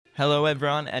Hello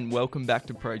everyone and welcome back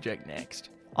to Project Next.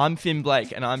 I'm Finn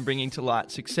Blake and I'm bringing to light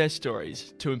success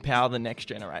stories to empower the next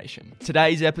generation.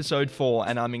 Today's episode 4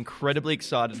 and I'm incredibly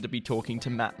excited to be talking to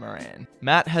Matt Moran.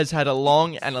 Matt has had a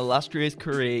long and illustrious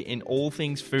career in all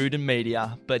things food and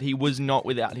media, but he was not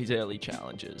without his early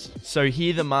challenges. So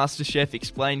hear the Master Chef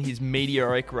explain his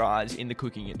meteoric rise in the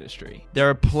cooking industry. There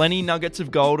are plenty nuggets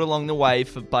of gold along the way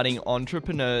for budding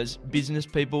entrepreneurs, business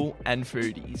people and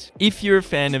foodies. If you're a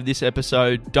fan of this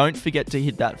episode, don't forget to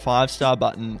hit that 5-star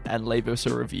button and leave us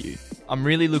a review. I'm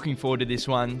really looking forward to this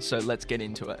one, so let's get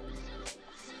into it.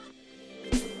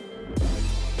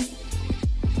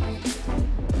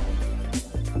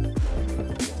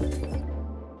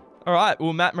 All right,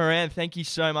 well, Matt Moran, thank you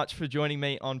so much for joining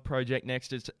me on Project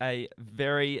Next. It's a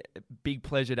very big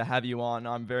pleasure to have you on.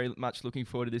 I'm very much looking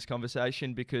forward to this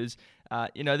conversation because,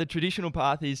 the traditional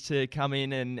path is to come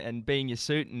in and be in your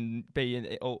suit and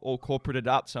be all corporated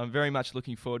up. So I'm very much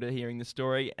looking forward to hearing the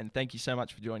story, and thank you so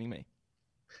much for joining me.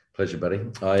 Pleasure, buddy.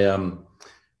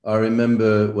 I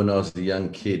remember when I was a young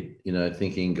kid,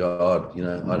 thinking, God,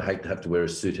 I'd hate to have to wear a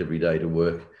suit every day to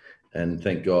work. And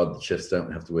thank God the chefs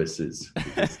don't have to wear suits.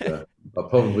 Because, I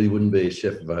probably wouldn't be a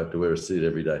chef if I had to wear a suit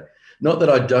every day. Not that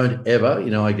I don't ever,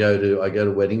 I go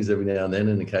to weddings every now and then,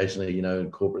 and occasionally, in a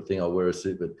corporate thing, I'll wear a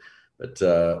suit, but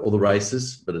all the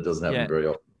races, but it doesn't happen very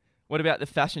often. What about the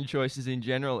fashion choices in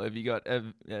general? Have you got a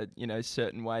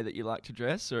certain way that you like to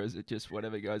dress, or is it just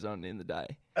whatever goes on in the day?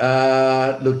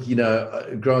 Look,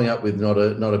 growing up with not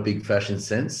a big fashion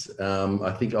sense,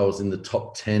 I think I was in the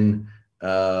top 10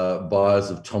 buyers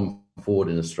of Tom Ford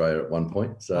in Australia at one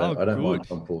point. So I don't mind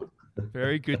Tom Ford.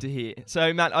 Very good to hear.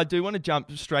 So, Matt, I do want to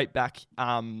jump straight back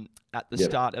at the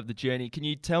start of the journey. Can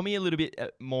you tell me a little bit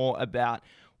more about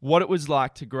what it was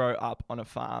like to grow up on a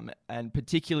farm, and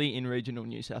particularly in regional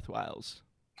New South Wales?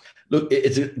 Look,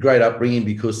 it's a great upbringing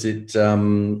because it's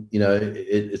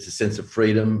a sense of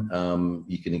freedom.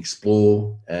 You can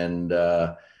explore, and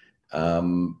but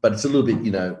it's a little bit,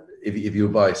 if you're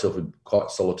by yourself,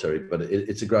 quite solitary. But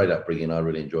it's a great upbringing. I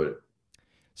really enjoyed it.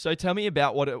 So tell me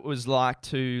about what it was like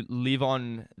to live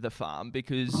on the farm,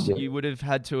 because you would have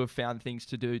had to have found things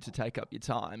to do to take up your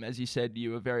time. As you said,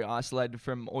 you were very isolated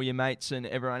from all your mates and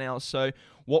everyone else. So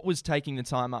what was taking the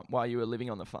time up while you were living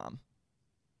on the farm?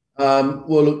 Well,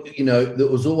 look, there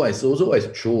was always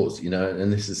chores,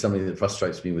 and this is something that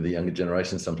frustrates me with the younger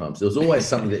generation sometimes. There was always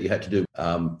something that you had to do.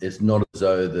 It's not as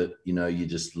though that, you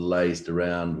just lazed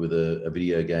around with a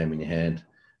video game in your hand.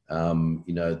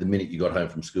 The minute you got home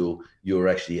from school, you were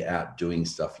actually out doing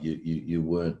stuff. You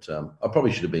weren't. I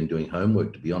probably should have been doing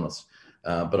homework, to be honest,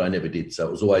 but I never did. So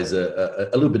it was always a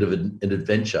little bit of an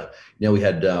adventure. We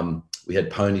had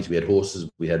ponies, we had horses,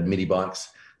 we had mini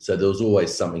bikes. So there was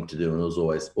always something to do, and it was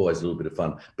always a little bit of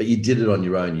fun. But you did it on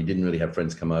your own. You didn't really have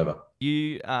friends come over.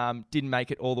 You didn't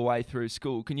make it all the way through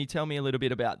school. Can you tell me a little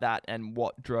bit about that and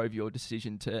what drove your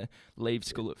decision to leave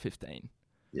school at 15?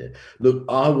 Yeah. Look,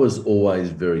 I was always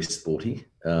very sporty.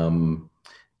 So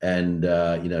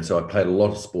I played a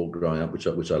lot of sport growing up, which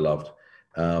I loved.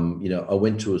 I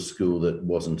went to a school that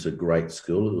wasn't a great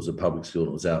school. It was a public school.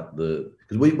 It was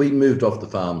because we moved off the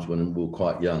farms when we were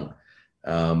quite young.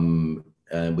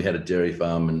 And we had a dairy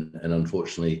farm, and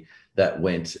unfortunately that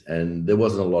went, and there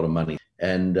wasn't a lot of money.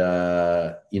 And,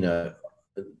 I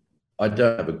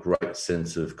don't have a great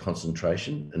sense of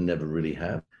concentration and never really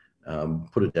have.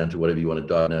 Put it down to whatever you want to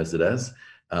diagnose it as,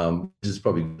 which is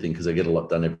probably a good thing because I get a lot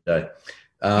done every day.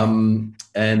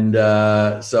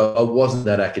 So I wasn't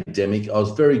that academic. I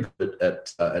was very good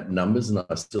at numbers, and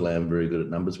I still am very good at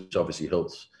numbers, which obviously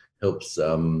helps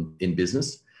in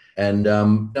business. And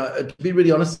to be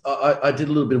really honest, I did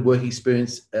a little bit of work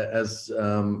experience as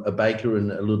a baker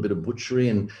and a little bit of butchery,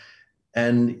 and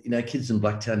kids in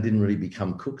Blacktown didn't really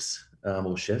become cooks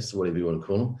or chefs or whatever you want to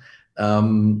call them.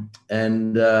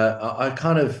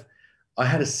 I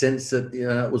had a sense that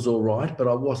it was all right, but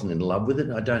I wasn't in love with it.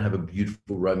 I don't have a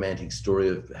beautiful romantic story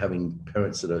of having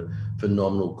parents that are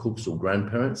phenomenal cooks or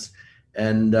grandparents,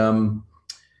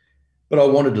 but I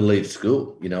wanted to leave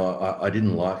school. I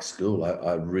didn't like school.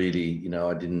 I really,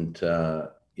 I didn't. I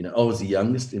was the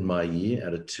youngest in my year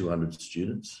out of 200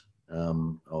 students. I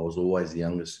was always the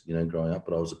youngest, growing up,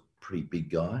 but I was a pretty big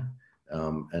guy.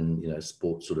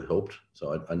 Sport sort of helped.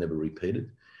 So I never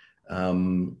repeated.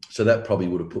 So that probably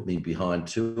would have put me behind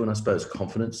too. And I suppose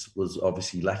confidence was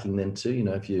obviously lacking then too,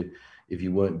 if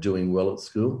you weren't doing well at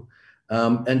school,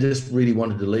 and just really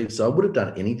wanted to leave. So I would have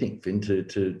done anything, Finn,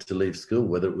 to leave school,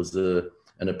 whether it was an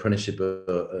apprenticeship,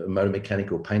 a motor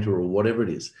mechanic or painter or whatever it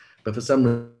is. But for some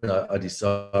reason, I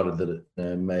decided that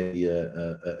maybe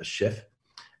a chef.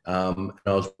 And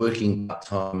I was working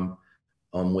part-time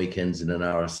on weekends in an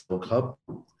RSL club.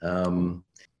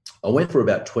 I went for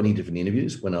about 20 different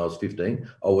interviews when I was 15.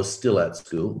 I was still at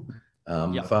school.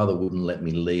 My father wouldn't let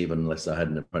me leave unless I had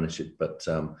an apprenticeship, but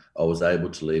I was able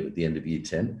to leave at the end of year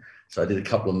 10. So I did a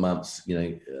couple of months,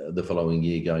 the following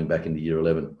year, going back into year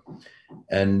 11.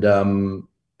 And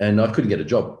I couldn't get a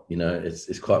job.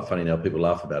 It's quite funny now. People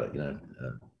laugh about it.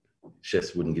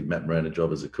 Chefs wouldn't give Matt Moran a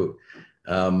job as a cook.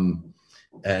 I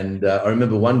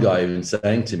remember one guy even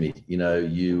saying to me,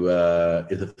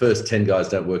 if the first 10 guys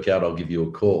don't work out, I'll give you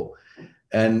a call.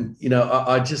 And,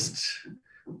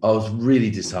 I was really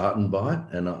disheartened by it.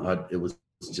 And it was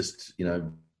just,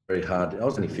 very hard. I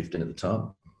was only 15 at the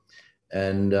time.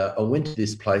 And I went to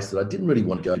this place that I didn't really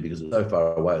want to go to because it was so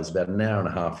far away. It was about an hour and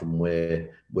a half from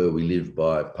where we lived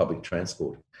by public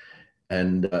transport.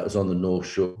 And it was on the North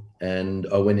Shore. And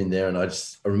I went in there and I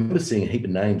remember seeing a heap of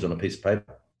names on a piece of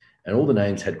paper. And all the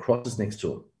names had crosses next to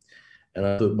them. And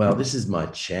I thought, well, this is my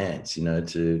chance,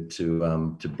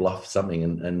 to bluff something.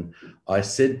 And I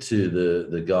said to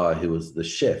the guy who was the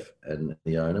chef and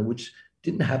the owner, which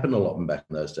didn't happen a lot back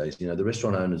in those days. The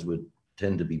restaurant owners would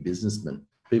tend to be businessmen,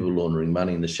 people laundering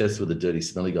money, and the chefs were the dirty,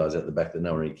 smelly guys out the back that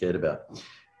no one really cared about.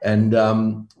 And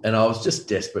I was just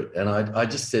desperate. And I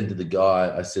just said to the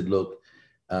guy, I said, look,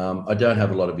 I don't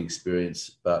have a lot of experience,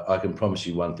 but I can promise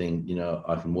you one thing,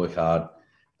 I can work hard.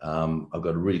 I've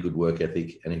got a really good work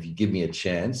ethic. And if you give me a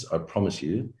chance, I promise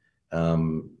you, I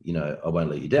won't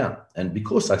let you down. And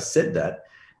because I said that,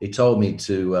 he told me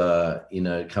to,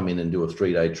 come in and do a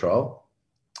 3-day trial.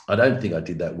 I don't think I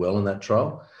did that well in that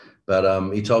trial,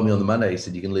 but he told me on the Monday, he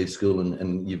said, you can leave school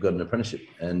and you've got an apprenticeship.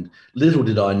 And little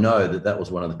did I know that was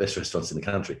one of the best restaurants in the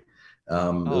country. It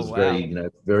was very,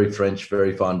 very French,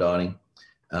 very fine dining.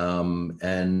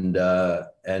 And I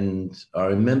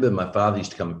remember my father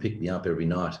used to come and pick me up every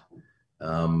night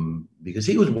because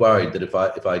he was worried that if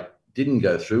I didn't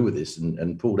go through with this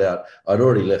and pulled out, I'd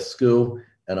already left school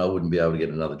and I wouldn't be able to get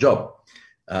another job.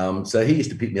 So he used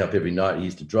to pick me up every night. He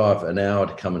used to drive an hour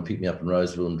to come and pick me up in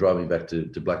Roseville and drive me back to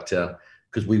Blacktown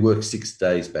because we worked 6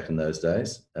 days back in those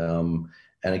days. And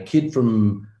a kid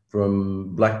from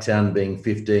Blacktown being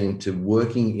 15 to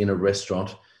working in a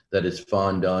restaurant that is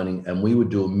fine dining, and we would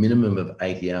do a minimum of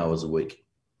 80 hours a week.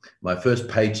 My first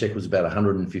paycheck was about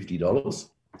 $150.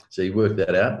 So you work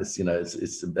that out. It's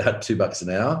about $2 an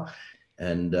hour,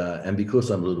 and because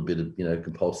I'm a little bit of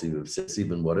compulsive,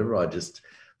 obsessive, and whatever, I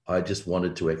just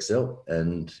wanted to excel,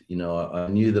 and I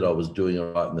knew that I was doing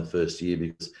all right in the first year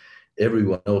because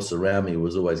everyone else around me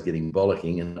was always getting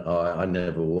bollocking, and I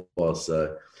never was.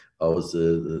 So I was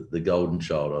the golden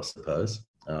child, I suppose,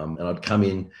 and I'd come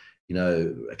in,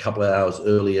 a couple of hours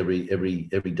early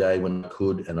every day when I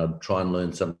could, and I'd try and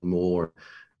learn something more,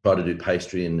 try to do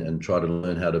pastry and try to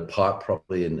learn how to pipe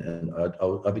properly. And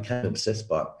I became obsessed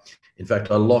by it. In fact,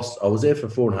 I was there for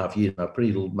 4.5 years, and I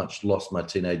pretty much lost my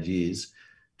teenage years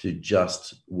to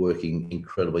just working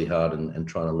incredibly hard and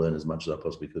trying to learn as much as I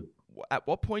possibly could. At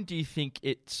what point do you think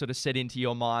it sort of set into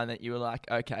your mind that you were like,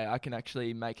 okay, I can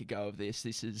actually make a go of this.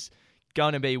 This is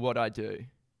going to be what I do?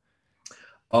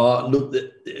 Look,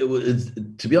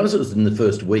 to be honest, it was in the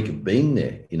first week of being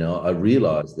there. I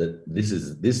realized that this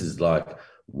is like,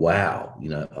 wow,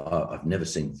 I've never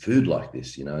seen food like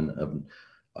this, and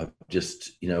I've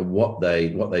just, what they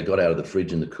got out of the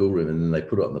fridge in the cool room and then they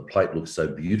put it on the plate looks so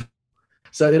beautiful.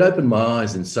 So it opened my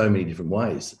eyes in so many different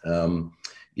ways. I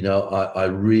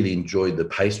really enjoyed the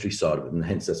pastry side of it, and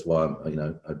hence that's why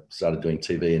I started doing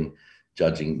TV and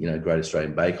judging, Great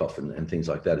Australian Bake Off and things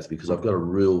like that, is because I've got a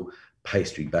real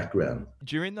pastry background.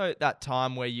 During that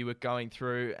time where you were going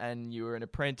through and you were an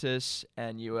apprentice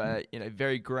and you were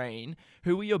very green,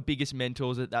 who were your biggest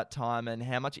mentors at that time, and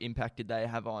how much impact did they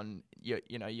have on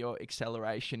your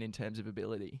acceleration in terms of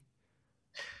ability?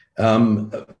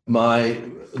 My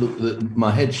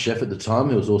head chef at the time,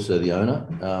 who was also the owner,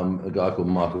 a guy called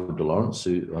Michael De Lawrence,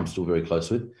 who I'm still very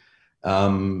close with.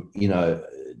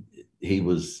 He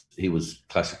was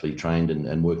classically trained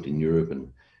and worked in Europe,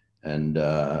 and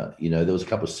there was a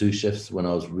couple of sous chefs when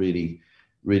I was really,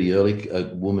 really early. A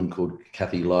woman called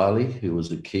Kathy Liley, who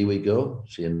was a Kiwi girl.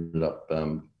 She ended up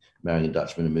marrying a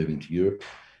Dutchman and moving to Europe.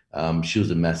 She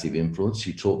was a massive influence.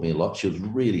 She taught me a lot. She was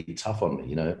really tough on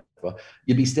me,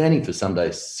 You'd be standing for some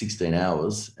days 16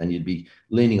 hours and you'd be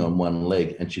leaning on one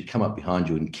leg, and she'd come up behind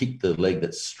you and kick the leg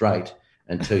that's straight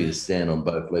and tell you to stand on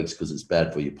both legs because it's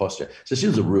bad for your posture. So she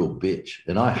was a real bitch,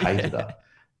 and I hated her.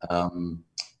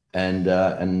 And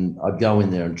I'd go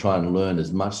in there and try and learn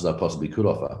as much as I possibly could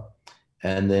off her.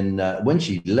 And then when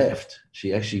she left,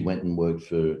 she actually went and worked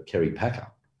for Kerry Packer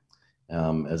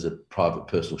as a private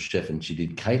personal chef, and she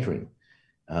did catering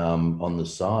on the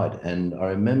side. And I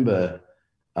remember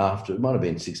after, it might have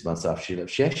been 6 months after she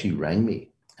left, she actually rang me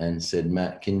and said,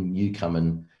 Matt, can you come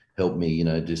and help me,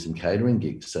 do some catering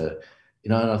gigs? So,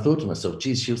 and I thought to myself,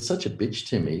 geez, she was such a bitch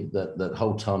to me that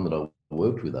whole time that I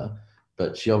worked with her,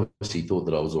 but she obviously thought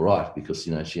that I was all right because,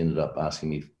 she ended up asking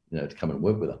me, to come and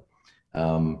work with her.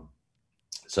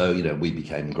 So, we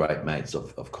became great mates,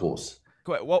 of course.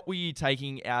 What were you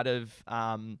taking out of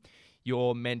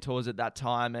your mentors at that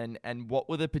time, and what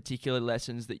were the particular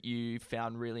lessons that you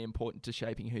found really important to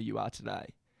shaping who you are today?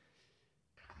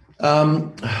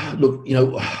 Look,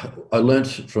 I learned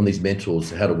from these mentors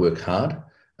how to work hard,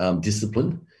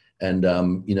 discipline, and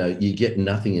you get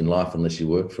nothing in life unless you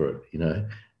work for it.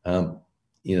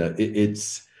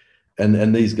 It's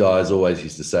and these guys always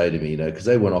used to say to me, because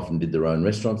they went off and did their own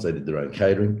restaurants, they did their own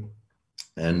catering,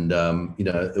 and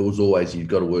it was always, you've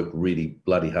got to work really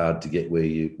bloody hard to get where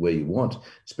you want,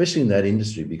 especially in that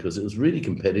industry, because it was really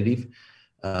competitive.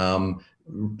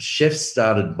 Chefs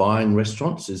started buying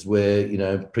restaurants, is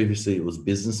where previously it was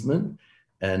businessmen,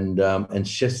 and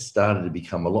chefs started to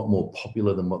become a lot more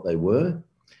popular than what they were.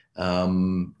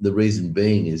 The reason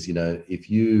being is, if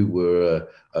you were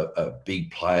a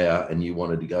big player and you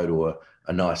wanted to go to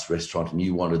a nice restaurant and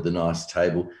you wanted the nice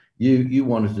table, you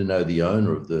wanted to know the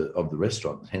owner of the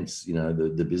restaurant, hence,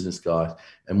 the business guys.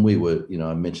 And we were,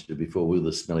 I mentioned it before, we were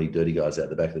the smelly, dirty guys out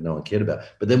the back that no one cared about.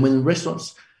 But then when the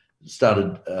restaurants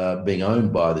started being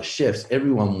owned by the chefs,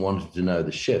 everyone wanted to know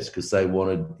the chefs because they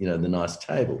wanted, the nice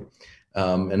table.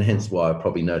 And hence why I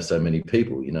probably know so many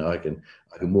people. I can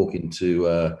walk into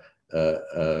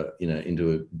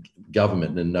into a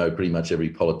government and know pretty much every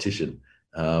politician,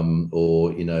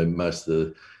 or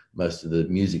most of the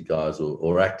music guys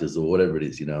or actors or whatever it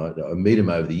is. I meet them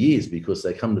over the years because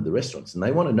they come to the restaurants and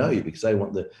they want to know you because they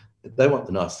want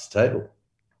the nicest table.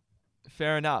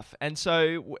 Fair enough. And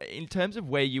so in terms of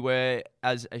where you were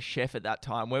as a chef at that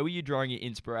time, where were you drawing your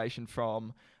inspiration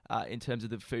from in terms of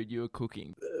the food you were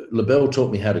cooking? LaBelle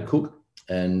taught me how to cook,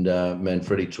 and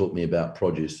Manfredi taught me about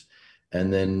produce.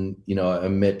 And then, I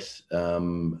met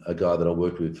a guy that I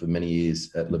worked with for many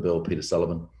years at LaBelle, Peter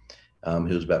Sullivan,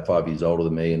 who was about 5 years older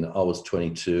than me. And I was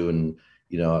 22, and,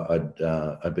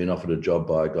 I'd been offered a job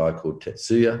by a guy called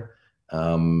Tetsuya.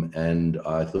 And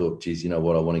I thought, geez, I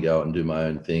want to go out and do my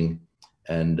own thing.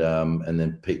 And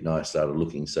then Pete and I started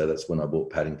looking. So that's when I bought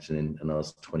Paddington in, and I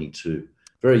was 22.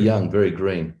 Very young, very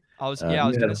green. I was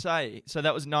going to say, so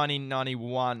that was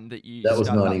 1991 that you started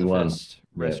up the first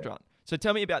restaurant. So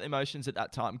tell me about the emotions at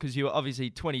that time, because you were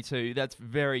obviously 22. That's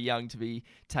very young to be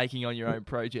taking on your own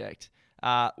project.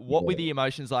 What were the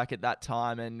emotions like at that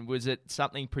time, and was it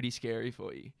something pretty scary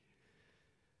for you?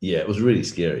 Yeah, it was really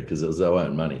scary because it was our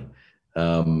own money.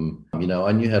 I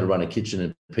knew how to run a kitchen,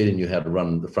 and Peter knew how to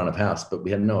run the front of house, but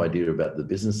we had no idea about the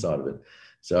business side of it.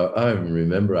 So I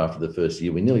remember after the first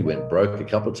year, we nearly went broke a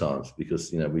couple of times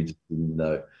because, we just didn't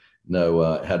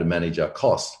know how to manage our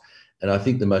costs. And I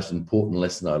think the most important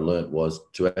lesson I learned was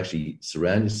to actually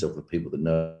surround yourself with people that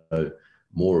know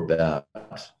more about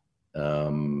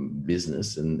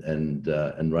business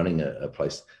and running a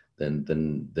place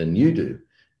than you do.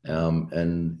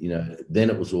 And then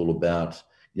it was all about,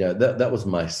 that was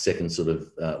my second sort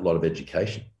of lot of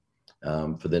education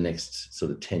for the next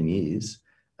sort of 10 years.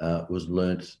 Was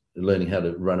learning how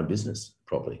to run a business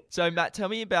properly. So Matt, tell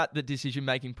me about the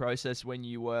decision-making process when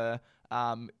you were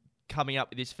coming up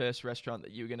with this first restaurant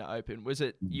that you were going to open. Was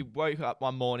it you woke up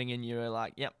one morning and you were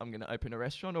like, yep, I'm going to open a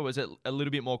restaurant, or was it a little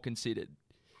bit more considered?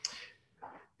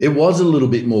 It was a little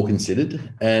bit more considered.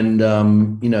 And,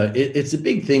 it's a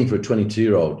big thing for a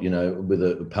 22-year-old, with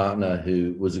a partner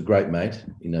who was a great mate,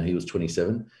 he was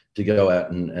 27, to go out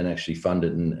and actually fund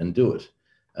it and do it.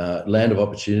 Land of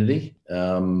opportunity.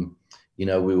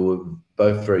 We were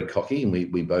both very cocky, and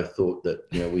we both thought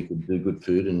that, we could do good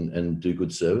food and do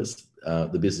good service.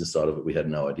 The business side of it, we had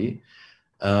no idea.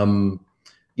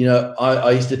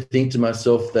 I used to think to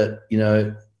myself that,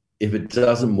 if it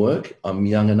doesn't work, I'm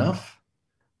young enough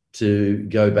to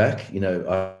go back.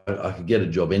 I could get a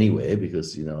job anywhere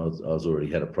because, I was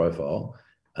already had a profile.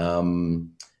 I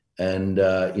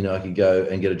could go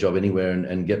and get a job anywhere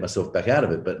and get myself back out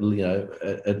of it. But,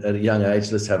 at a young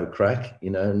age, let's have a crack,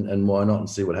 and why not, and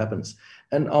see what happens.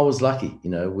 And I was lucky,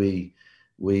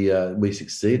 we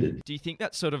succeeded. Do you think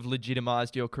that sort of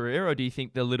legitimized your career, or do you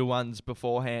think the little ones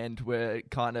beforehand were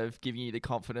kind of giving you the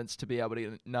confidence to be able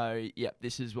to know, yep,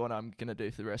 this is what I'm going to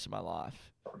do for the rest of my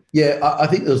life? Yeah, I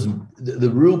think there's the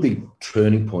real big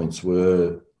turning points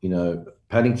were,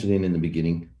 Paddington Inn in the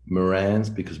beginning, Moran's,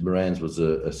 because Moran's was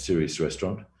a serious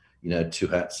restaurant, Two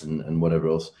Hats and whatever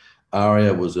else.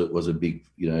 Aria was a big,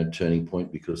 turning point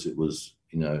because it was,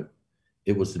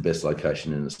 it was the best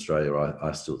location in Australia,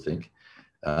 I still think.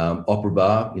 Opera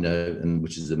Bar, and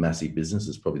which is a massive business.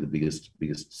 It's probably the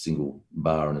biggest single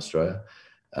bar in Australia.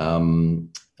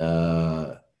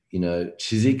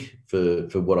 Chiswick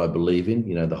for what I believe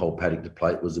in. The whole paddock to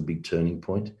plate was a big turning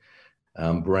point.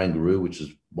 Barangaroo, which is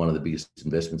one of the biggest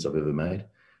investments I've ever made,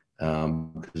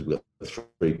 because we've got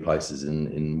 3 places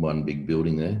in one big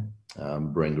building there,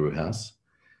 Barangaroo House.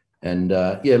 And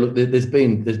look, there's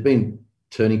been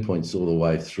turning points all the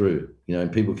way through,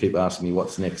 and people keep asking me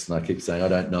what's next, and I keep saying I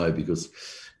don't know, because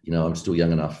I'm still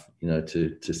young enough,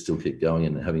 to still keep going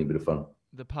and having a bit of fun.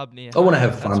 The pub near I want to home,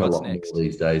 have fun a lot next. more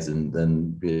these days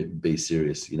than be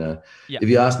serious. Yeah. If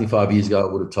you asked me 5 years ago,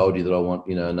 I would have told you that I want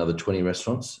another 20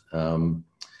 restaurants.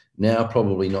 Now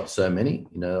probably not so many.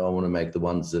 I want to make the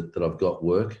ones that I've got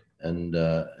work and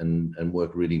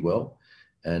work really well.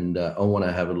 And I want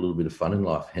to have a little bit of fun in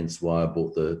life. Hence why I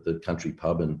bought the country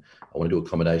pub, and I want to do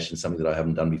accommodation, something that I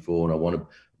haven't done before. And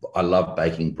I love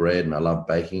baking bread, and I love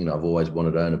baking, and I've always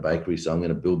wanted to own a bakery. So I'm going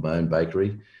to build my own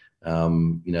bakery.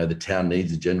 The town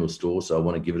needs a general store, so I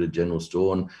want to give it a general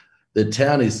store. And the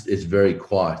town is very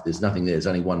quiet. There's nothing there. There's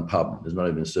only one pub. There's not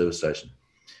even a service station.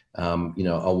 I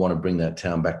want to bring that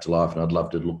town back to life, and I'd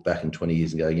love to look back in 20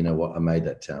 years and go, you know what, I made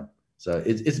that town. So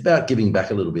it's about giving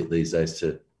back a little bit these days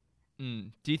too.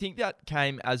 Do you think that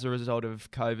came as a result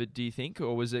of COVID, do you think,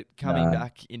 or was it coming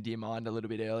back into your mind a little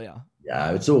bit earlier?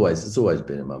 Yeah, it's always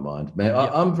been in my mind, man.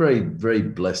 Yeah. I'm very, very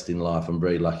blessed in life. I'm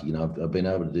very lucky. I've been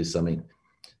able to do something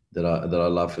that I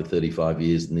love for 35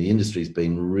 years, and the industry's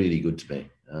been really good to me.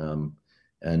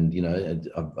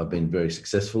 I've been very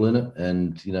successful in it.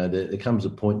 And there comes a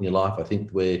point in your life, I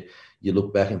think, where you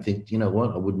look back and think, you know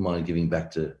what, I wouldn't mind giving back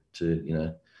to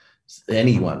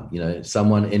anyone,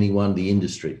 someone, anyone, the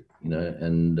industry,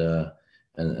 and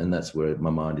that's where my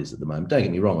mind is at the moment. Don't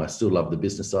get me wrong, I still love the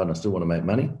business side, and I still want to make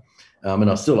money, and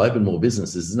I still open more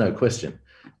businesses. There's no question.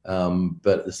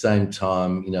 But at the same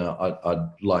time, I'd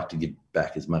like to give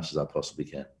back as much as I possibly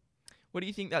can. What do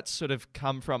you think that's sort of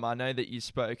come from? I know that you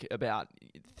spoke about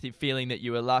the feeling that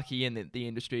you were lucky and that the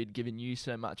industry had given you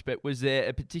so much, but was there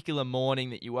a particular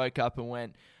morning that you woke up and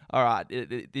went, all right,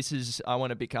 I want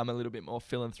to become a little bit more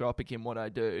philanthropic in what I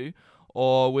do?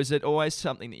 Or was it always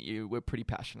something that you were pretty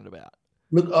passionate about?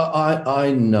 Look,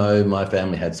 I know my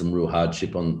family had some real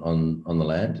hardship on the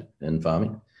land and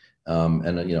farming.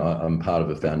 I'm part of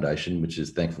a foundation which is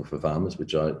Thankful for Farmers,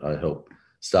 which I help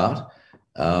start.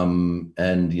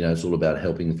 It's all about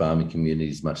helping the farming community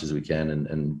as much as we can,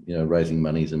 and raising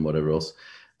monies and whatever else.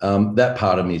 That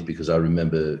part of me is because I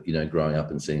remember growing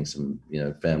up and seeing some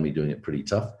family doing it pretty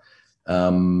tough.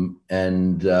 Look,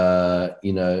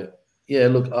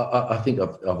 I think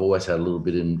I've always had a little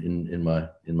bit in my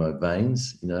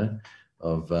veins,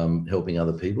 of helping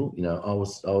other people. I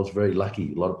was very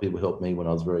lucky. A lot of people helped me when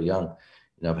I was very young.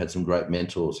 I've had some great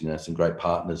mentors, some great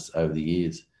partners over the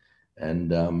years.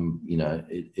 And,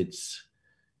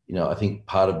 I think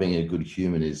part of being a good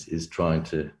human is trying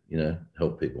to,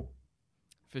 help people.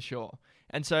 For sure.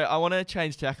 And so I want to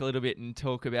change tack a little bit and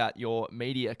talk about your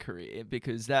media career,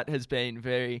 because that has been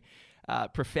very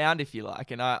profound, if you like.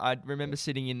 And I remember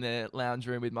sitting in the lounge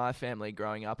room with my family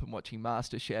growing up and watching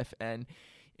MasterChef. And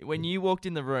when you walked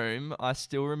in the room, I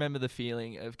still remember the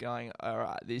feeling of going, all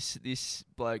right, this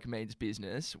bloke means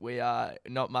business. We are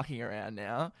not mucking around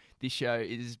now. This show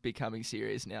is becoming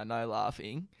serious now, no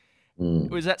laughing.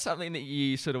 Was that something that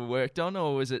you sort of worked on,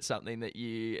 or was it something that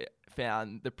you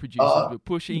found the producers were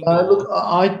pushing? Look,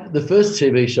 the first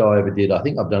TV show I ever did, I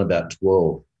think I've done about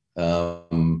 12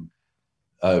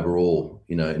 overall,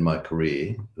 in my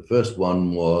career. The first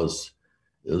one was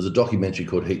a documentary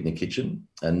called Heat in the Kitchen,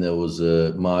 and there was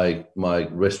my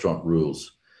restaurant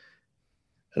rules.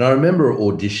 And I remember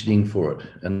auditioning for it,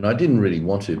 and I didn't really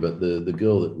want to, but the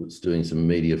girl that was doing some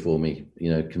media for me,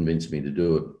 convinced me to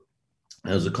do it.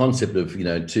 And it was a concept of,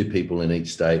 2 people in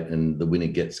each state, and the winner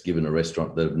gets given a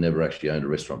restaurant that have never actually owned a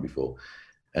restaurant before.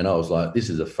 And I was like, this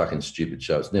is a fucking stupid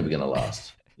show. It's never going to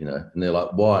last, And they're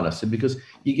like, why? And I said, because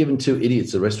you're giving 2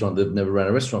 idiots a restaurant that have never ran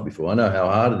a restaurant before. I know how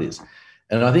hard it is.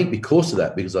 And I think because of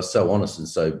that, because I was so honest and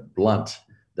so blunt,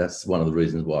 that's one of the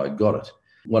reasons why I got it.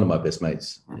 One of my best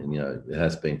mates, it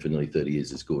has been for nearly 30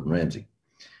 years, is Gordon Ramsay.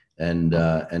 And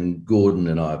Gordon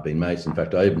and I have been mates. In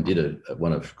fact, I even did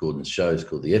one of Gordon's shows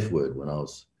called The F Word when I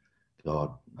was,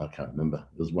 I can't remember.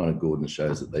 It was one of Gordon's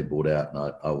shows that they brought out,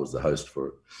 and I was the host for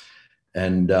it.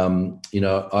 And,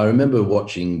 I remember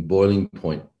watching Boiling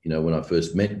Point, when I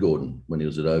first met Gordon, when he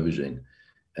was at Aubergine,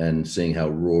 and seeing how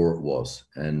raw it was.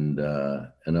 And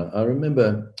I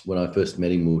remember when I first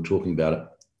met him, we were talking about it.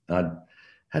 I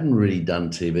hadn't really done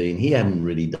TV, and he hadn't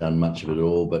really done much of it at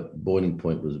all, but Boiling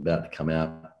Point was about to come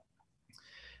out.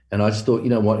 And I just thought, you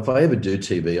know what, if I ever do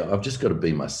TV, I've just got to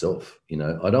be myself. You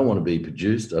know, I don't want to be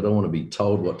produced. I don't want to be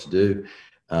told what to do.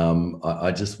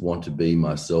 I just want to be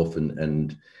myself.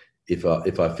 And if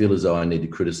I feel as though I need to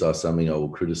criticize something, I will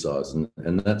criticize.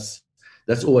 And that's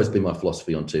always been my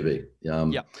philosophy on TV.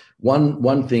 Yeah.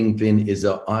 One thing, Vin, is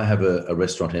that I have a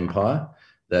restaurant empire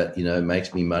that, you know,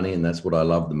 makes me money, and that's what I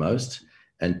love the most.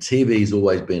 And TV has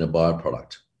always been a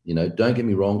byproduct. You know, don't get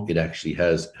me wrong, it actually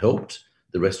has helped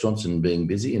the restaurants and being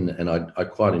busy, and I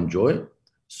quite enjoy it.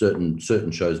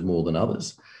 Certain shows more than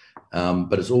others,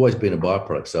 but it's always been a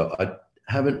byproduct. So I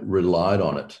haven't relied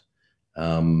on it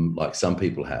like some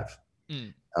people have,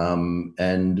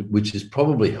 and which has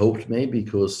probably helped me,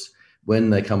 because when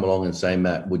they come along and say,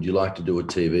 Matt, would you like to do a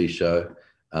TV show?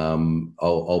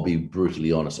 I'll be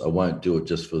brutally honest. I won't do it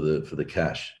just for the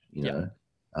cash, you know.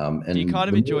 And do you kind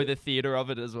of enjoy the theatre of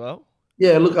it as well?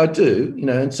 Yeah, look, I do, you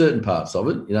know, in certain parts of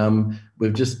it. You know,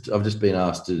 I've just been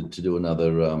asked to do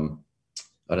another.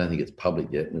 I don't think it's public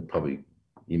yet, and probably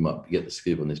you might get the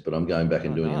scoop on this, but I'm going back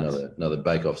and doing another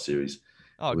Bake Off series.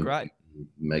 Oh, great!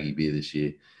 Maggie Beer this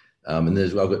year, and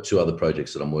I've got two other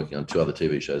projects that I'm working on, two other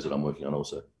TV shows that I'm working on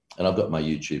also, and I've got my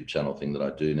YouTube channel thing that I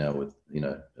do now with, you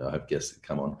know, I have guests that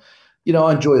come on. You know,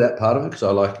 I enjoy that part of it because I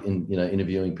like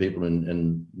interviewing people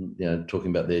and you know,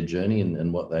 talking about their journey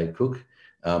and what they cook.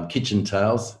 Kitchen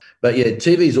tales. But yeah,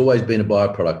 TV's always been a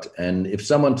byproduct. And if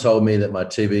someone told me that my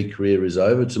TV career is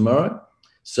over tomorrow,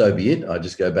 so be it. I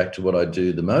just go back to what I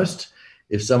do the most.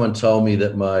 If someone told me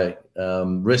that my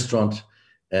restaurant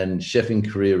and chefing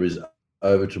career is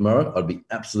over tomorrow, I'd be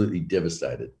absolutely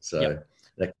devastated. So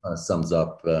that kind of sums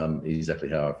up exactly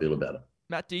how I feel about it.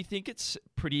 Matt, do you think it's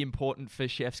pretty important for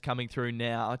chefs coming through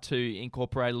now to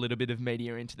incorporate a little bit of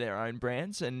media into their own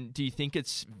brands? And do you think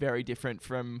it's very different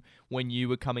from when you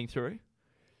were coming through?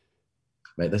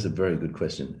 Mate, that's a very good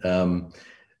question.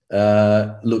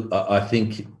 Look, I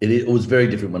think it was very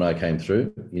different when I came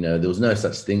through. You know, there was no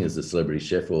such thing as a celebrity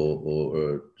chef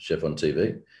or a chef on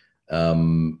TV.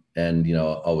 And, you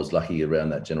know, I was lucky around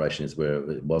that generation is where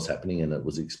it was happening and it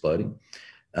was exploding.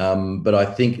 But I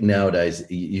think nowadays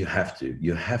you have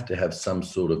to have some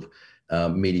sort of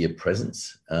media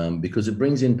presence because it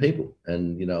brings in people.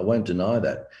 And, you know, I won't deny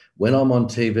that. When I'm on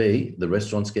TV, the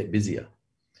restaurants get busier.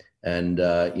 And,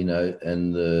 you know,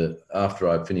 and after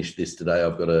I finish this today,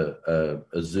 I've got a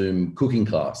Zoom cooking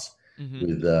class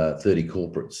with 30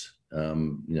 corporates.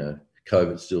 You know,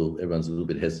 COVID still, everyone's a little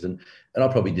bit hesitant. And I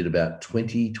probably did about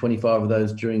 20, 25 of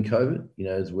those during COVID, you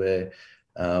know, is where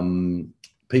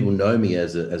people know me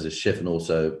as a chef and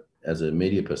also as a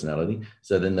media personality.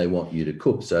 So then they want you to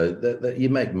cook. So that you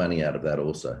make money out of that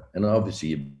also. And obviously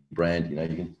your brand, you know,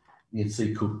 you can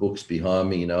see cookbooks behind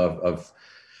me. You know, I've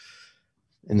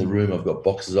in the room, I've got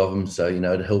boxes of them. So, you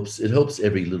know, it helps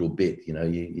every little bit. You know,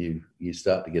 you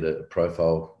start to get a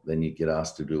profile, then you get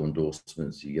asked to do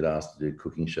endorsements, you get asked to do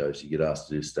cooking shows, you get asked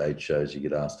to do stage shows, you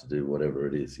get asked to do whatever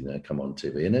it is, you know, come on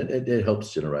TV. And it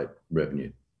helps generate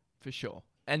revenue. For sure.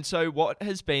 And so what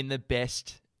has been the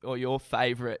best or your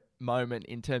favorite moment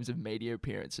in terms of media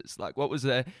appearances? Like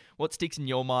what sticks in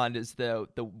your mind as the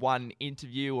one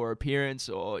interview or appearance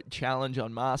or challenge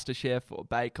on MasterChef or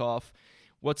Bake Off?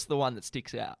 What's the one that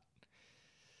sticks out?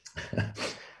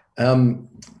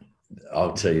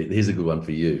 I'll tell you, here's a good one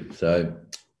for you. So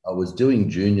I was doing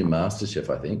Junior MasterChef,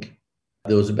 I think.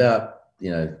 There was about, you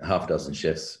know, half a dozen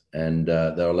chefs and they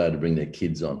were allowed to bring their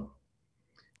kids on.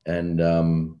 And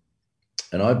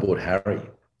I bought Harry,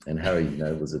 and Harry, you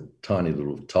know, was a tiny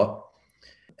little tot.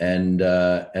 And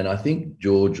I think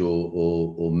George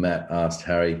or Matt asked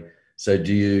Harry, so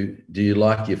do you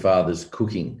like your father's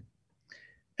cooking?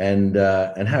 And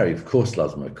Harry, of course,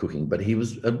 loves my cooking, but he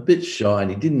was a bit shy and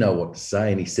he didn't know what to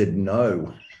say, and he said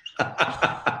no.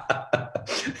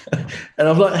 And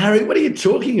I'm like, Harry, what are you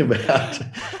talking about?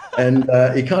 And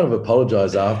he kind of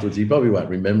apologized afterwards. He probably won't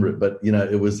remember it, but you know,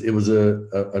 it was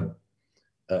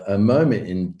a moment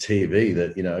in TV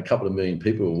that, you know, a couple of million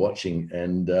people were watching,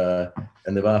 and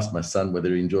they've asked my son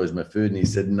whether he enjoys my food, and he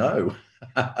said no.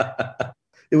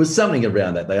 It was something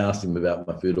around that. They asked him about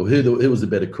my food or who was the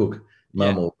better cook,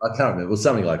 mum or I can't remember. It was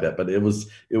something like that, but it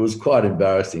was quite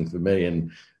embarrassing for me,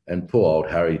 and poor old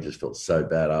Harry just felt so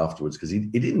bad afterwards because he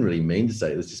didn't really mean to say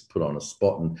it. It was just put on a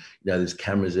spot, and you know, there's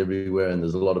cameras everywhere and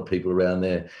there's a lot of people around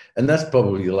there, and that's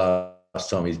probably the last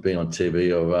time he's been on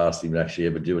TV or I've asked him to actually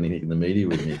ever do anything in the media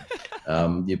with me.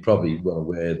 You're probably well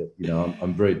aware that, you know,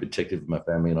 I'm very protective of my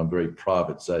family and I'm very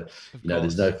private. So, you know,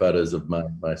 there's no photos of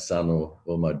my son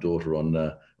or my daughter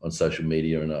on social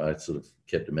media, and I sort of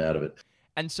kept them out of it.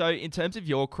 And so, in terms of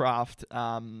your craft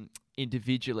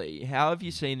individually, how have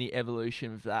you seen the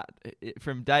evolution of that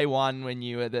from day one when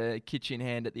you were the kitchen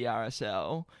hand at the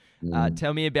RSL?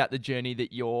 Tell me about the journey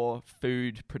that your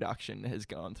food production has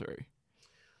gone through.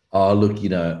 Oh, look,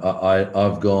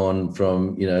 I've gone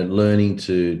from, learning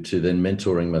to then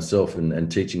mentoring myself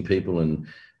and teaching people and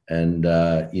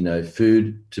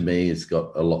food to me has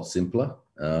got a lot simpler.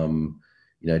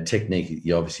 Technique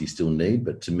you obviously still need,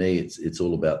 but to me, it's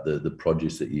all about the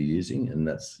produce that you're using. And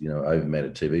that's, I even made a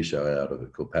TV show out of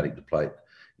it called Paddock to Plate,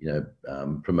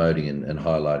 promoting and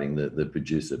highlighting the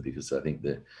producer, because I think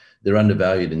they're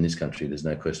undervalued in this country. There's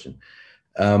no question.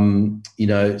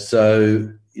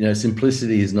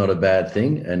 Simplicity is not a bad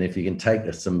thing, and if you can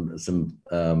take some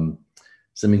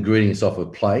ingredients off a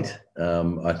plate,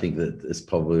 I think that it's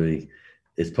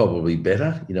probably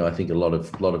better. I think a lot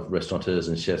of restaurateurs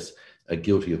and chefs are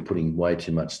guilty of putting way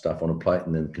too much stuff on a plate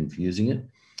and then confusing it.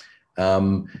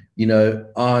 I'll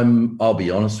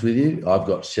be honest with you, I've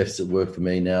got chefs that work for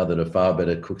me now that are far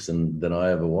better cooks than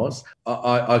I ever was.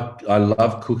 I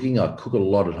love cooking. I cook a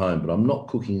lot at home, but I'm not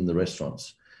cooking in the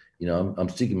restaurants. I'm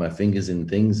sticking my fingers in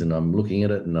things and I'm looking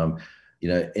at it, and I'm,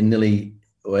 in nearly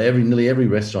every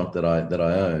restaurant that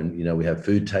I own, we have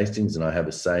food tastings and I have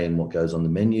a say in what goes on the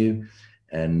menu,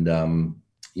 and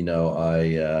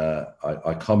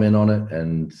I comment on it,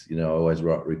 and I always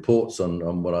write reports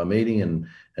on what I'm eating and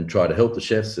try to help the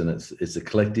chefs. And it's a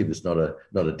collective. It's not a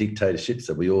dictatorship.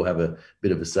 So we all have a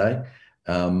bit of a say.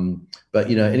 But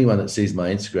anyone that sees my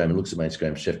Instagram and looks at my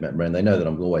Instagram, Chef Matt Moran, they know that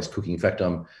I'm always cooking. In fact,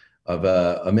 I'm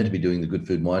meant to be doing the Good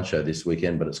Food Wine show this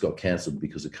weekend, but it's got cancelled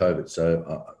because of COVID.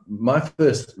 So my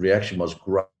first reaction was,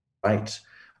 great.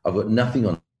 I've got nothing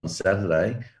on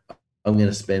Saturday. I'm going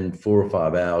to spend 4 or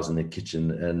 5 hours in the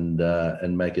kitchen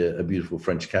and make a beautiful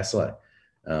French cassoulet,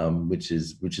 which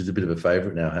is a bit of a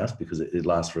favourite in our house because it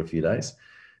lasts for a few days.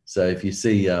 So if you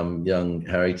see young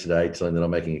Harry today telling that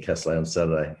I'm making a cassoulet on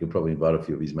Saturday, he'll probably invite a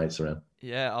few of his mates around.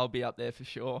 Yeah, I'll be up there for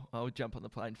sure. I'll jump on the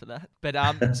plane for that. But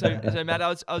so Matt, I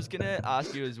was going to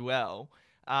ask you as well.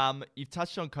 You've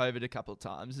touched on COVID a couple of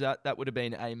times. That would have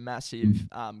been a massive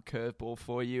curveball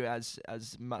for you, as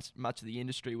much of the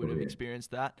industry would have experienced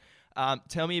that.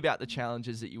 Tell me about the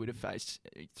challenges that you would have faced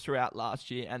throughout last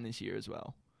year and this year as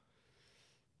well.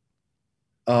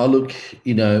 Look,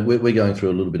 we're going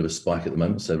through a little bit of a spike at the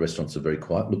moment, so restaurants are very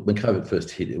quiet. Look, when COVID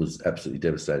first hit, it was absolutely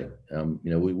devastating.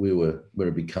 We're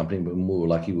a big company, but we were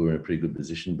lucky we were in a pretty good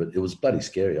position, but it was bloody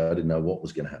scary. I didn't know what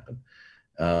was going to happen.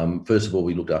 First of all,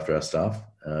 we looked after our staff.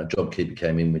 JobKeeper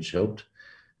came in, which helped.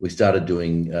 We started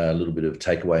doing a little bit of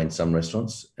takeaway in some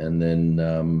restaurants, and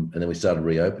then we started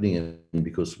reopening. And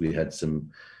because we had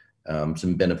some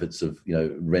benefits of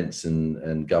rents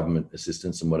and government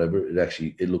assistance and whatever,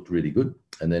 it looked really good.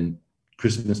 And then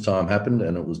Christmas time happened,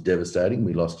 and it was devastating.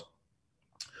 We lost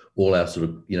all our sort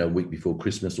of week before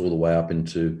Christmas, all the way up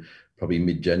into probably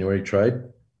mid-January trade.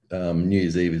 New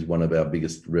Year's Eve is one of our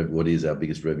biggest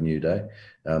revenue day.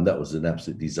 That was an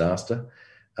absolute disaster.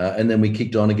 And then we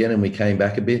kicked on again, and we came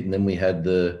back a bit, and then we had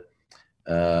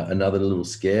another little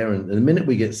scare. And the minute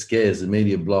we get scares, the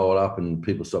media blow it up and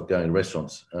people stop going to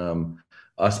restaurants.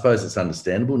 I suppose it's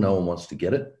understandable. No one wants to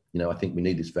get it. I think we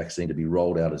need this vaccine to be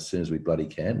rolled out as soon as we bloody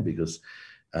can, because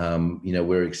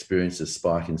we're experiencing a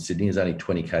spike in Sydney. There's only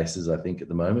 20 cases, I think, at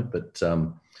the moment, but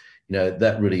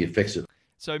that really affects it.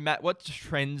 So, Matt, what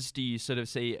trends do you sort of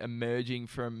see emerging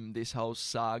from this whole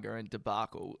saga and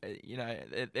debacle?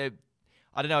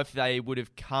 I don't know if they would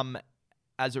have come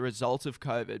as a result of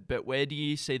COVID, but where do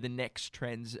you see the next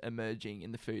trends emerging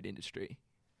in the food industry?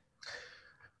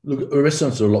 Look,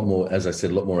 restaurants are a lot more, as I said,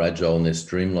 a lot more agile, and they're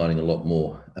streamlining a lot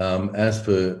more. As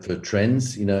for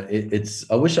trends,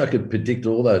 I wish I could predict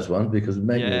all those ones, because it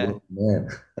makes me look man.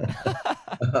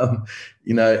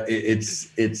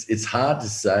 It's hard to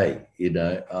say.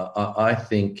 I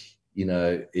think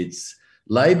it's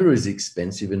labor is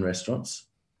expensive in restaurants,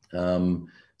 so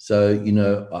I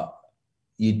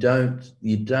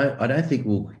don't think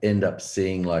we'll end up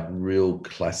seeing like real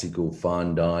classical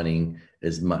fine dining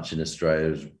as much in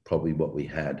Australia as probably what we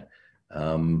had.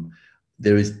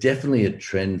 There is definitely a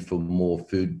trend for more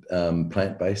food,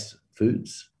 plant-based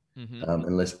foods,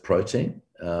 and less protein.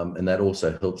 And that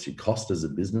also helps your cost as a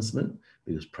businessman,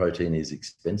 because protein is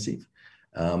expensive.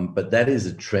 But that is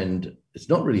a trend. It's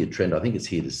not really a trend. I think it's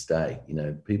here to stay.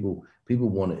 People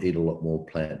want to eat a lot more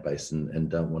plant-based and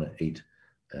don't want to eat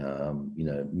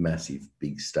massive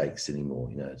big steaks anymore.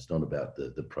 It's not about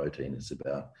the protein.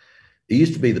 It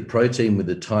used to be the protein with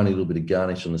a tiny little bit of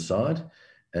garnish on the side,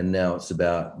 and now it's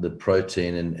about the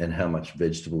protein and how much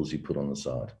vegetables you put on the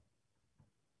side.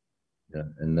 Yeah,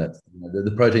 and that's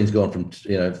the protein's gone from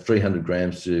 300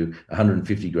 grams to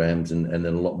 150 grams, and then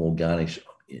a lot more garnish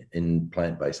in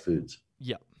plant-based foods.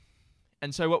 Yeah.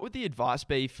 And so, what would the advice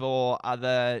be for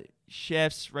other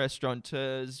chefs,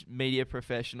 restaurateurs, media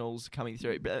professionals coming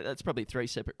through? That's probably three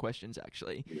separate questions,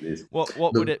 actually. It is. What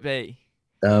would Look, it be?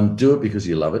 do it because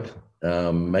you love it.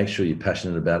 Make sure you're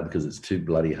passionate about it because it's too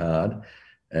bloody hard,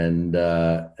 and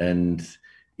learn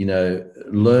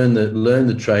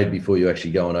the trade before you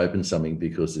actually go and open something,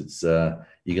 because it's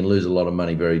you can lose a lot of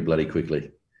money very bloody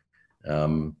quickly.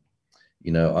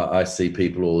 I see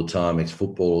people all the time,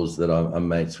 ex-footballers that I'm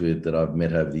mates with, that I've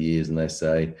met over the years, and they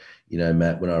say,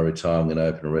 Matt, when I retire, I'm going to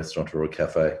open a restaurant or a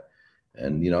cafe.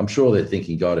 And, I'm sure they're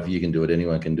thinking, God, if you can do it,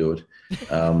 anyone can do it.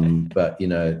 But,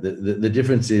 the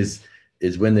difference is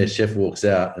when their chef walks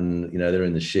out and, they're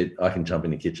in the shit, I can jump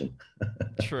in the kitchen.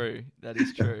 True. That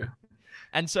is true.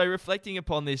 And so, reflecting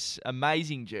upon this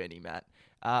amazing journey, Matt,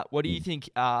 what do you think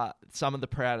are some of the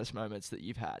proudest moments that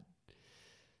you've had?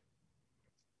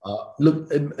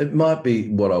 Look, it might be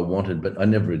what I wanted, but I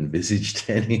never envisaged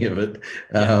any of it.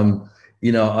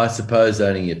 I suppose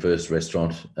owning your first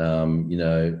restaurant, and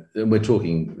we're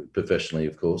talking professionally,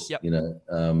 of course. Yep.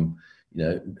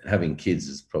 Having kids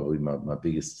is probably my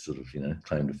biggest sort of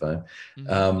claim to fame,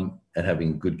 and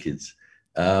having good kids.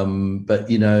 I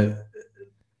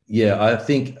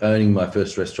think owning my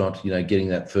first restaurant, getting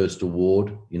that first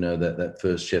award, that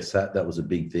first chef's hat, that was a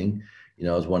big thing.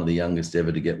 I was one of the youngest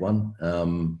ever to get one.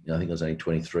 I think I was only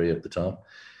 23 at the time,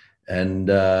 and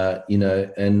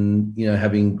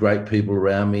having great people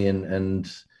around me,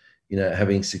 and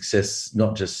having success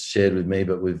not just shared with me,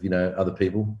 but with other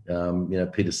people.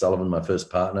 Peter Sullivan, my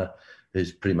first partner,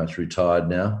 who's pretty much retired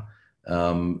now.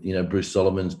 Bruce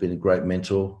Solomon's been a great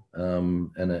mentor,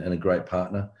 and a great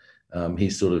partner.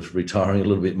 He's sort of retiring a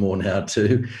little bit more now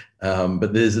too.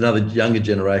 But there's another younger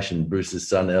generation, Bruce's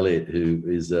son, Elliot, who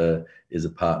is a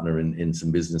partner in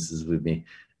some businesses with me.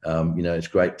 It's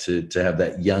great to have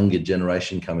that younger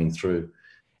generation coming through.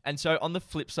 And so on the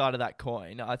flip side of that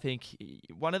coin, I think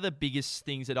one of the biggest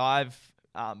things that I've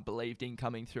believed in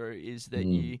coming through is that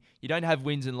you don't have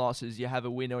wins and losses. You have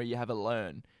a win or you have a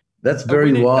learn. That's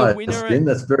very wise, Tim.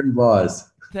 That's very wise.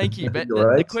 Thank you. But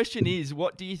the question is,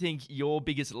 what do you think your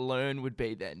biggest learn would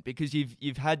be then? Because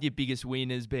you've had your biggest win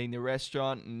as being the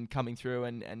restaurant and coming through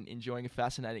and enjoying a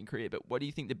fascinating career. But what do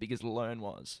you think the biggest learn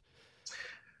was?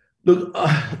 Look,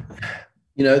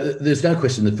 there's no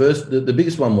question. The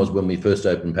biggest one was when we first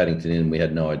opened Paddington Inn. We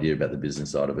had no idea about the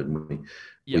business side of it, and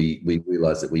we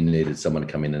realised that we needed someone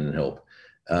to come in and help.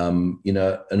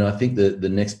 And I think the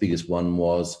next biggest one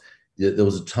was there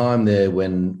was a time there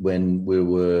when we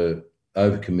were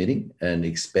overcommitting and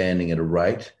expanding at a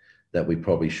rate that we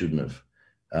probably shouldn't have.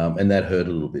 And that hurt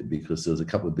a little bit, because there was a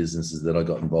couple of businesses that I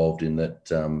got involved in that,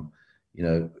 from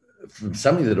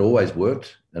something that always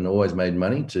worked and always made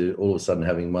money to all of a sudden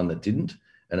having one that didn't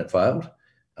and it failed.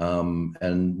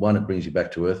 And one, it brings you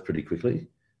back to earth pretty quickly.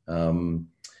 So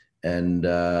don't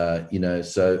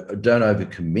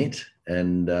overcommit,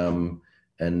 and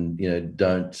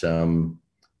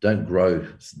don't grow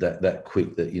that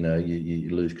quick that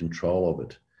you lose control of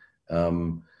it.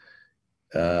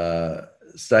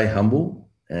 Stay humble,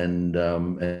 and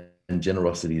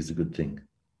generosity is a good thing.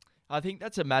 I think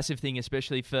that's a massive thing,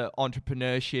 especially for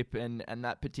entrepreneurship and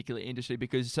that particular industry,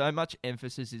 because so much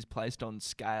emphasis is placed on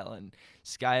scaling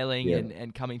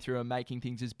and coming through and making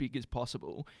things as big as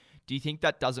possible. Do you think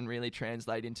that doesn't really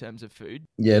translate in terms of food?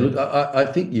 Yeah, look, I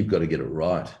think you've got to get it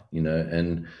right,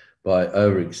 and by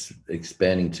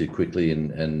expanding too quickly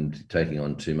and taking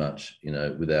on too much,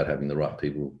 without having the right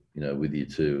people, with you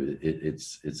too,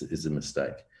 it's a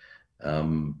mistake.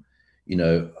 I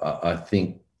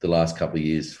think the last couple of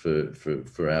years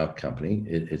for our company,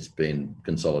 it's been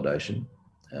consolidation,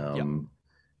 and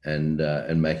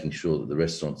making sure that the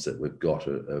restaurants that we've got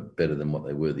are better than what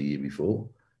they were the year before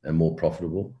and more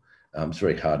profitable. It's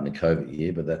very hard in a COVID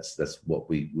year, but that's what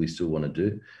we still want to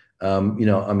do.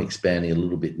 I'm expanding a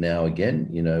little bit now again,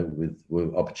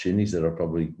 with opportunities that I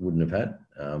probably wouldn't have had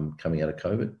coming out of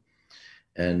COVID.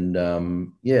 And I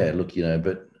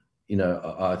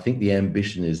think the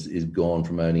ambition is gone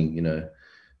from owning,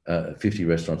 50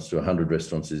 restaurants to 100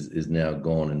 restaurants is now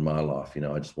gone in my life.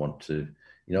 I just want to,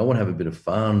 I want to have a bit of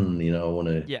fun. I want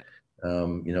to, I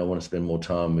want to spend more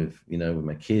time with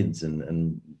my kids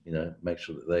and make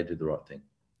sure that they do the right thing.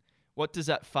 What does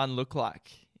that fun look like?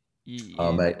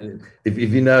 Oh, mate,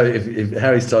 if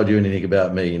Harry's told you anything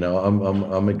about me,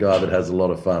 I'm a guy that has a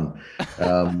lot of fun.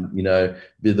 The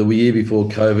year before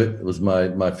COVID, it was my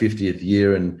 50th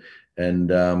year, and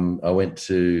And I went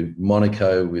to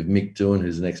Monaco with Mick Doohan,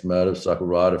 who's an ex-motorcycle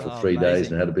rider, for 3 days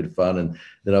and had a bit of fun. And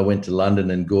then I went to London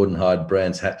and Gordon hired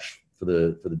Brands Hatch for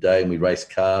the day, and we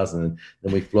raced cars. And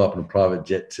then we flew up in a private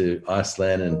jet to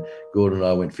Iceland, and Gordon and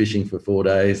I went fishing for 4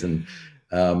 days. And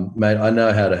mate, I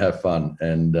know how to have fun.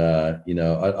 And,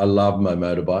 I love my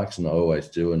motorbikes, and I always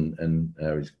do. And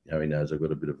Harry knows I've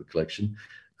got a bit of a collection.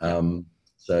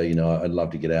 So, I'd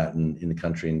love to get out in the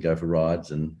country and go for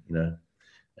rides, and,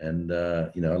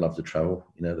 I love to travel,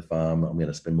 the farm. I'm going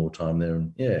to spend more time there.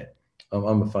 And yeah,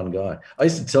 I'm a fun guy. I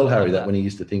used to tell Harry that when he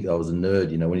used to think I was a nerd,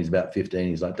 when he's about 15,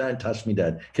 he's like, don't touch me,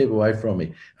 Dad. Keep away from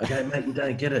me. Okay, mate, you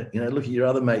don't get it. Look at your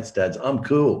other mates' dads. I'm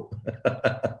cool.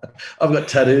 I've got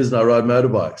tattoos and I ride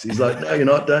motorbikes. He's like, no, you're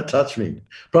not. Don't touch me.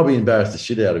 Probably embarrassed the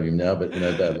shit out of him now, but,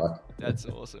 bad luck. That's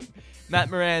awesome. Matt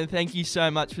Moran, thank you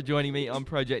so much for joining me on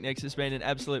Project Next. It's been an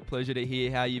absolute pleasure to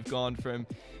hear how you've gone from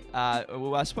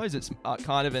I suppose it's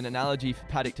kind of an analogy for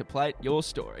paddock to plate, your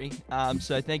story.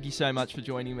 So thank you so much for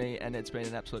joining me, and it's been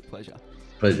an absolute pleasure.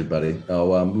 Pleasure, buddy.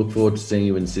 I'll look forward to seeing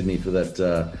you in Sydney for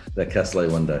that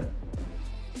Castellet one day.